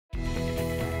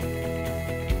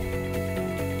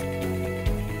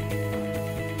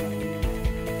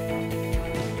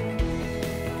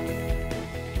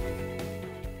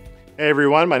Hey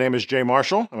everyone, my name is Jay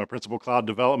Marshall. I'm a Principal Cloud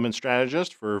Development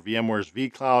Strategist for VMware's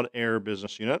vCloud Air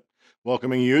business unit,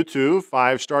 welcoming you to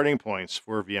 5 starting points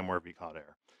for VMware vCloud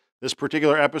Air. This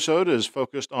particular episode is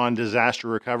focused on disaster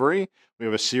recovery. We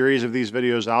have a series of these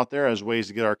videos out there as ways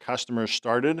to get our customers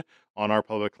started on our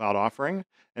public cloud offering.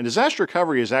 And disaster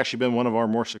recovery has actually been one of our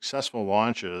more successful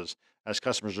launches as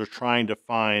customers are trying to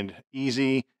find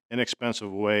easy,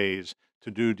 inexpensive ways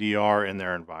to do DR in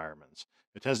their environments.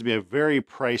 It tends to be a very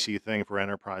pricey thing for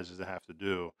enterprises to have to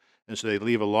do, and so they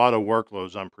leave a lot of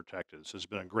workloads unprotected. So it's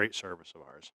been a great service of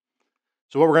ours.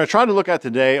 So what we're going to try to look at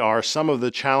today are some of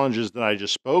the challenges that I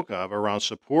just spoke of around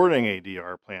supporting a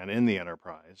DR plan in the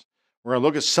enterprise. We're going to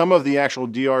look at some of the actual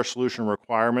DR solution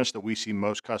requirements that we see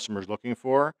most customers looking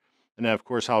for, and then of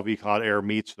course how vCloud Air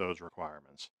meets those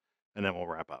requirements. And then we'll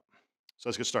wrap up. So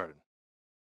let's get started.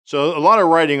 So a lot of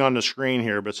writing on the screen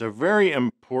here, but it's a very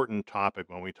important topic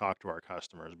when we talk to our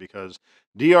customers because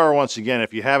DR, once again,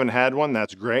 if you haven't had one,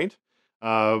 that's great.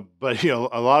 But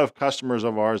a lot of customers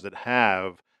of ours that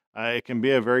have, it can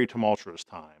be a very tumultuous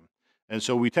time. And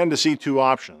so we tend to see two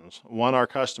options. One, our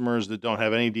customers that don't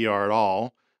have any DR at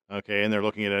all, okay, and they're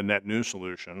looking at a net new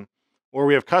solution. Or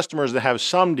we have customers that have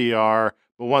some DR,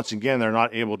 but once again, they're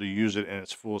not able to use it in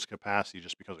its fullest capacity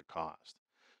just because of cost.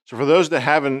 So for those that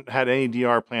haven't had any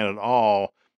DR plan at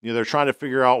all, they're trying to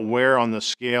figure out where on the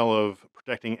scale of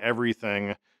protecting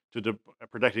everything to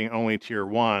protecting only tier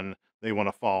 1 they want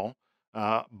to fall.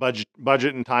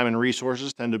 Budget and time and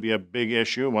resources tend to be a big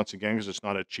issue, once again, because it's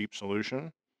not a cheap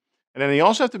solution. And then you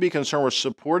also have to be concerned with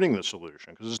supporting the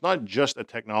solution, because it's not just a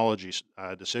technology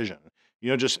decision. You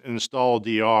don't just install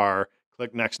DR,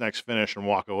 click next, finish, and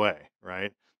walk away,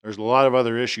 right? There's a lot of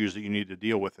other issues that you need to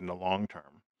deal with in the long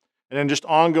term. And then just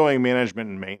ongoing management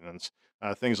and maintenance,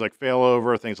 things like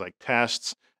failover, things like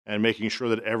tests, and making sure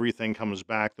that everything comes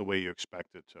back the way you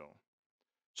expect it to.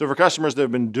 So for customers that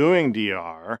have been doing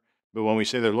DR, but when we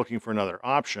say they're looking for another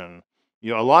option,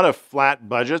 a lot of flat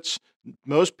budgets,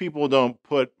 most people don't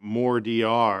put more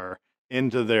DR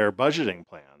into their budgeting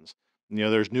plans.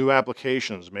 There's new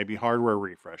applications, maybe hardware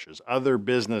refreshes, other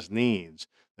business needs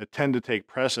that tend to take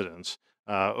precedence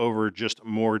over just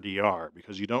more DR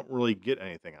because you don't really get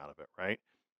anything out of it, right?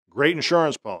 Great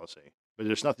insurance policy, but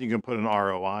there's nothing you can put an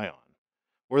ROI on.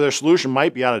 Or their solution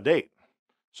might be out of date.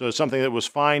 So it's something that was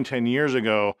fine 10 years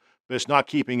ago, but it's not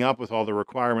keeping up with all the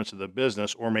requirements of the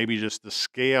business, or maybe just the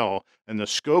scale and the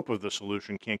scope of the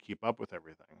solution can't keep up with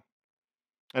everything.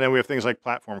 And then we have things like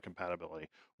platform compatibility.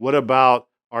 What about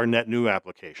our net new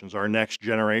applications, our next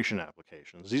generation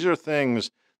applications? These are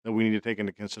things that we need to take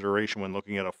into consideration when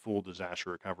looking at a full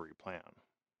disaster recovery plan.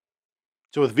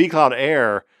 So with vCloud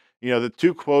Air, the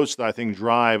two quotes that I think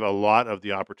drive a lot of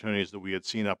the opportunities that we had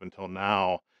seen up until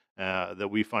now that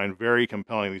we find very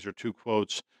compelling. These are two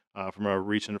quotes from a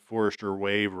recent Forrester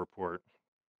Wave report.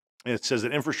 It says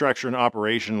that infrastructure and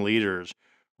operation leaders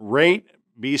rate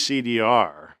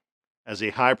BCDR as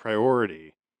a high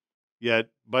priority, yet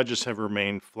budgets have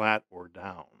remained flat or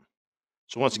down.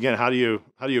 So once again, how do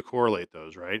you correlate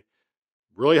those, right?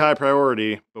 Really high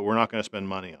priority, but we're not going to spend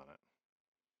money on it.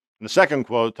 And the second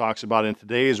quote talks about in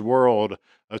today's world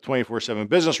of 24/7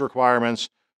 business requirements,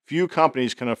 few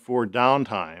companies can afford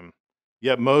downtime,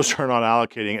 yet most are not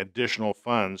allocating additional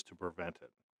funds to prevent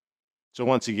it. So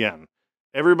once again,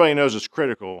 everybody knows it's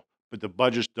critical, but the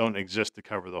budgets don't exist to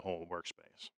cover the whole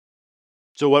workspace.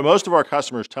 So what most of our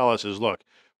customers tell us is, look,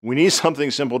 we need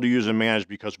something simple to use and manage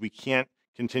because we can't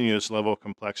continue this level of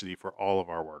complexity for all of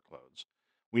our workloads.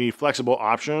 We need flexible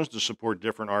options to support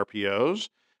different RPOs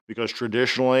because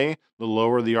traditionally, the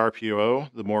lower the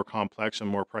RPO, the more complex and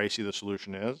more pricey the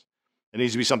solution is. It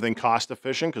needs to be something cost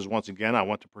efficient because once again, I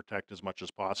want to protect as much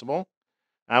as possible.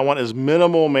 And I want as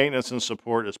minimal maintenance and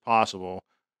support as possible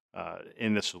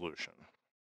in this solution.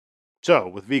 So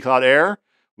with vCloud Air,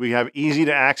 we have easy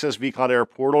to access vCloud Air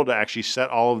portal to actually set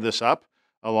all of this up,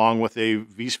 along with a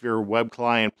vSphere web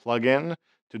client plugin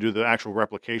to do the actual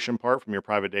replication part from your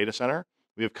private data center.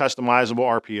 We have customizable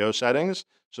RPO settings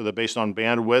so that based on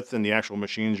bandwidth and the actual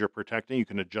machines you're protecting, you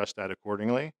can adjust that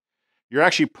accordingly. You're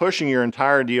actually pushing your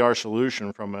entire DR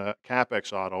solution from a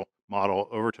CapEx model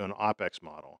over to an OpEx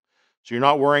model. So you're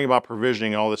not worrying about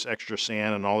provisioning all this extra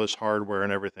SAN and all this hardware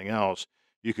and everything else.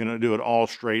 You can do it all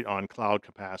straight on cloud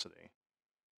capacity.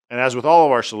 And as with all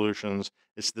of our solutions,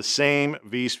 it's the same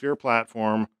vSphere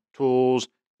platform, tools,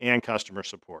 and customer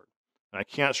support. And I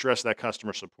can't stress that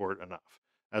customer support enough.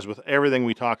 As with everything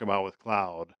we talk about with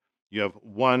cloud, you have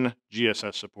one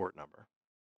GSS support number.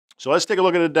 So let's take a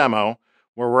look at a demo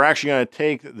where we're actually going to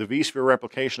take the vSphere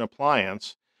replication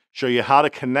appliance, show you how to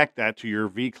connect that to your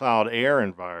vCloud Air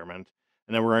environment,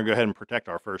 and then we're going to go ahead and protect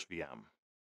our first VM.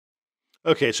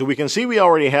 Okay, so we can see we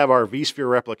already have our vSphere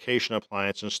replication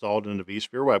appliance installed in the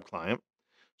vSphere web client.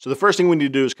 So the first thing we need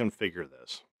to do is configure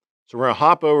this. So we're going to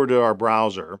hop over to our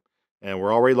browser, and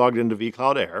we're already logged into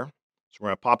vCloud Air. So we're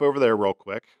going to pop over there real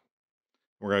quick.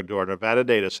 We're going to do our Nevada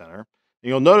data center. And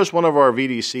you'll notice one of our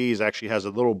VDCs actually has a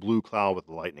little blue cloud with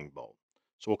a lightning bolt.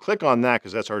 So we'll click on that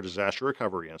because that's our disaster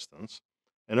recovery instance.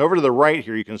 And over to the right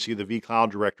here, you can see the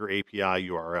vCloud Director API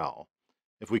URL.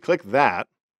 If we click that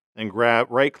and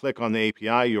right click on the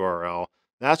API URL,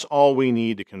 that's all we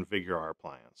need to configure our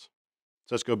appliance.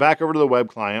 So let's go back over to the web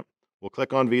client. We'll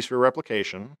click on vSphere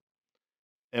replication,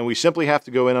 and we simply have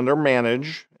to go in under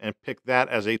manage and pick that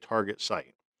as a target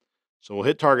site. So we'll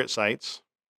hit target sites.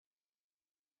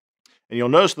 And you'll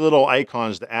notice the little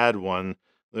icons to add one.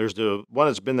 There's the one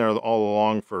that's been there all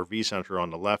along for vCenter on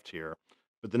the left here.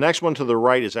 But the next one to the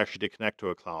right is actually to connect to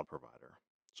a cloud provider.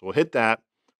 So we'll hit that.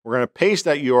 We're going to paste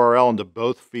that URL into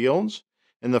both fields.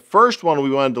 In the first one, we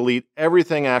want to delete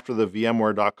everything after the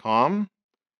VMware.com.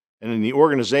 And in the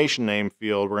organization name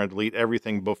field, we're going to delete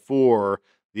everything before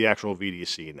the actual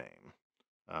VDC name,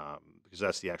 because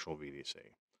that's the actual VDC.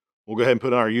 We'll go ahead and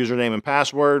put in our username and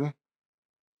password. Put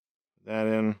that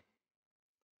in.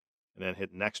 And then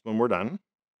hit next when we're done.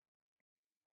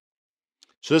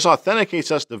 So this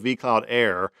authenticates us to vCloud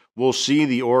Air. We'll see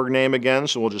the org name again,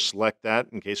 so we'll just select that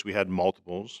in case we had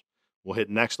multiples. We'll hit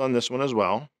next on this one as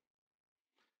well.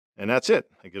 And that's it.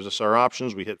 It gives us our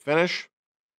options. We hit finish,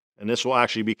 and this will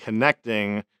actually be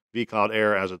connecting vCloud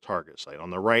Air as a target site.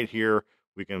 On the right here,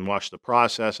 we can watch the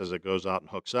process as it goes out and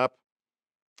hooks up.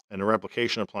 And the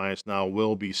replication appliance now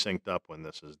will be synced up when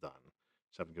this is done.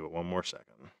 Just have to give it one more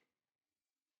second.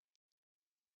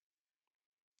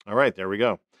 All right, there we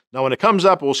go. Now, when it comes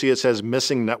up, we'll see it says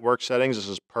missing network settings. This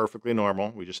is perfectly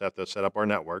normal. We just have to set up our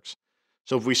networks.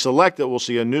 So if we select it, we'll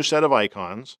see a new set of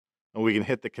icons, and we can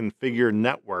hit the configure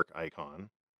network icon.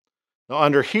 Now,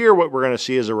 under here, what we're going to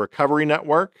see is a recovery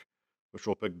network, which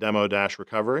we'll pick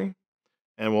demo-recovery.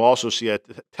 And we'll also see a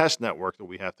test network that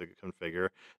we have to configure.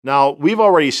 Now, we've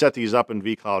already set these up in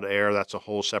vCloud Air. That's a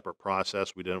whole separate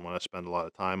process. We didn't want to spend a lot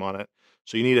of time on it.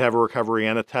 So you need to have a recovery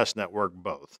and a test network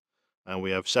both. And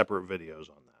we have separate videos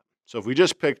on that. So if we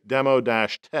just pick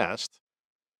demo-test,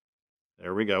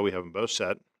 there we go. We have them both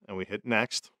set. And we hit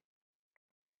next.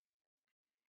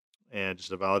 And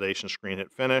just a validation screen, hit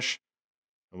finish.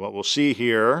 And what we'll see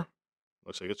here,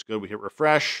 looks like it's good. We hit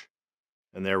refresh.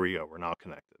 And there we go. We're now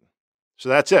connected. So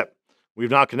that's it.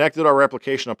 We've now connected our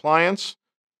replication appliance,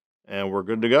 and we're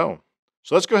good to go.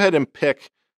 So let's go ahead and pick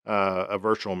a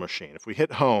virtual machine. If we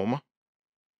hit home,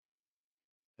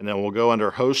 and then we'll go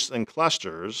under hosts and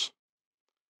clusters,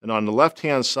 and on the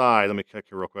left-hand side, let me click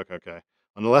here real quick, okay.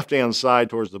 On the left-hand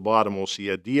side towards the bottom, we'll see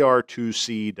a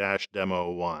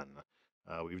DR2C-Demo1.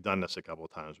 We've done this a couple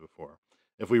of times before.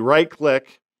 If we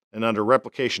right-click, and under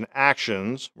replication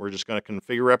actions, we're just going to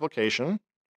configure replication.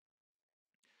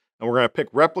 And we're going to pick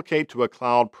replicate to a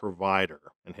cloud provider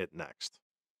and hit next.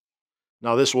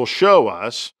 Now this will show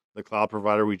us the cloud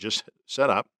provider we just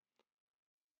set up.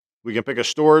 We can pick a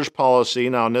storage policy.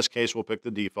 Now in this case, we'll pick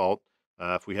the default.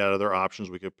 If we had other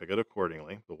options, we could pick it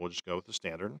accordingly, but we'll just go with the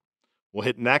standard. We'll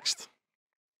hit next.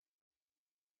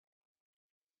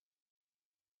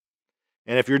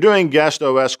 And if you're doing guest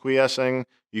OS quiescing,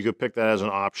 you could pick that as an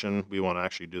option. We want to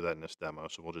actually do that in this demo,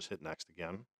 so we'll just hit next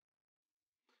again.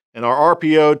 And our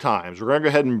RPO times, we're going to go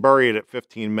ahead and bury it at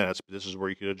 15 minutes, but this is where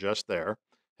you could adjust there.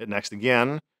 Hit next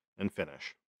again and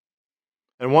finish.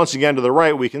 And once again to the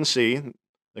right, we can see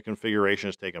the configuration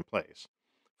has taken place.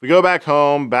 If we go back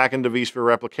home, back into vSphere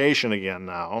replication again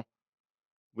now,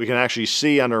 we can actually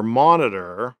see under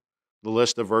monitor the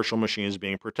list of virtual machines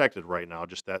being protected right now,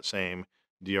 just that same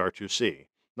DR2C.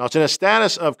 Now it's in a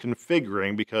status of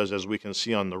configuring because as we can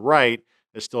see on the right,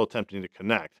 it's still attempting to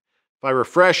connect. If I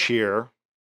refresh here,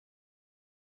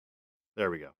 there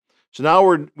we go. So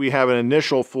now we have an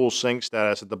initial full sync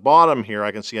status. At the bottom here,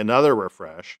 I can see another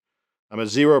refresh. I'm at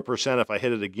 0%. If I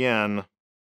hit it again,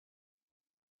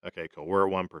 okay, cool. We're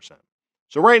at 1%.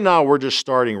 So right now, we're just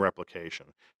starting replication.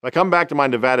 If I come back to my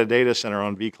Nevada data center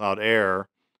on vCloud Air,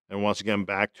 and once again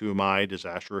back to my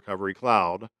disaster recovery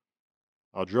cloud,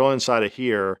 I'll drill inside of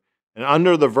here, and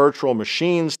under the virtual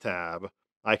machines tab,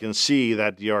 I can see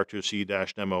that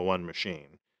DR2C-Demo1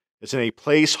 machine. It's in a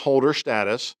placeholder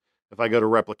status. If I go to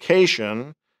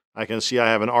replication, I can see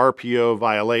I have an RPO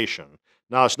violation.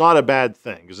 Now, it's not a bad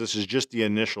thing because this is just the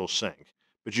initial sync,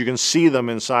 but you can see them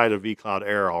inside of vCloud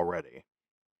Air already.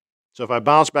 So if I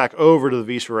bounce back over to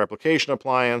the vSphere replication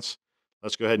appliance,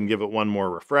 let's go ahead and give it one more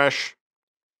refresh.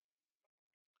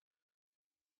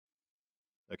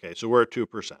 Okay, so we're at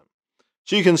 2%.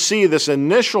 So you can see this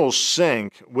initial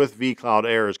sync with vCloud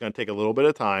Air is going to take a little bit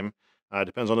of time.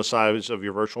 Depends on the size of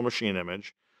your virtual machine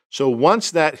image. So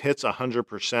once that hits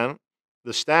 100%,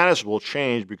 the status will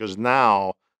change because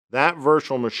now that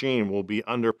virtual machine will be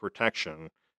under protection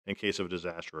in case of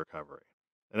disaster recovery.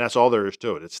 And that's all there is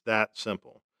to it. It's that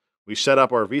simple. We set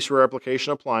up our vSphere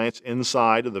application appliance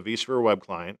inside of the vSphere web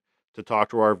client to talk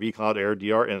to our vCloud Air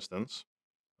DR instance.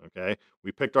 Okay,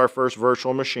 we picked our first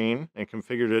virtual machine and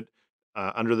configured it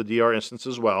under the DR instance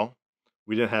as well.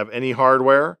 We didn't have any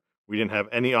hardware. We didn't have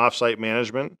any offsite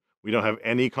management. We don't have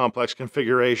any complex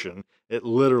configuration. It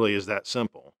literally is that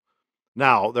simple.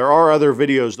 Now, there are other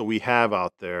videos that we have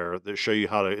out there that show you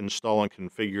how to install and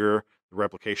configure the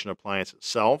replication appliance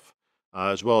itself,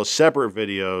 as well as separate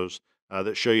videos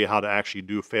that show you how to actually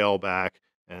do failback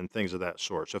and things of that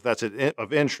sort. So if that's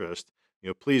of interest,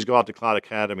 please go out to Cloud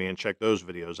Academy and check those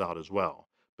videos out as well.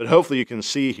 But hopefully you can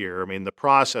see here, I mean, the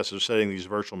process of setting these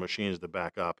virtual machines to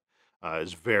back up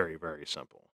is very, very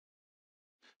simple.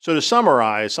 So to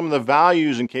summarize, some of the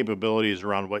values and capabilities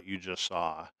around what you just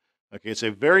saw. Okay, it's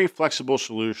a very flexible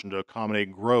solution to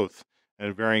accommodate growth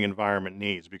and varying environment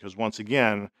needs because once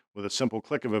again, with a simple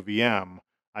click of a VM,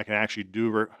 I can actually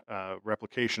do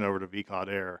replication over to vCloud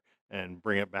Air and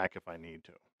bring it back if I need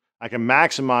to. I can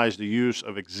maximize the use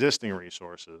of existing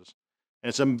resources, and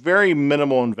it's a very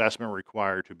minimal investment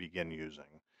required to begin using.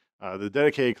 The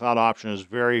dedicated cloud option is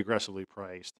very aggressively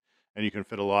priced, and you can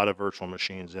fit a lot of virtual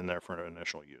machines in there for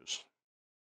initial use.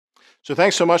 So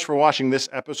thanks so much for watching this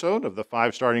episode of the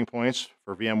 5 starting points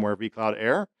for VMware vCloud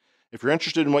Air. If you're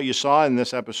interested in what you saw in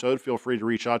this episode, feel free to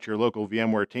reach out to your local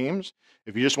VMware teams.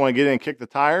 If you just want to get in and kick the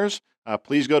tires,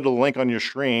 please go to the link on your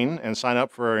screen and sign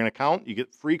up for an account. You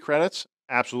get free credits,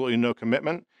 absolutely no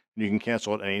commitment, and you can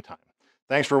cancel at any time.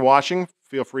 Thanks for watching.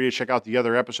 Feel free to check out the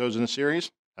other episodes in the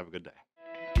series. Have a good day.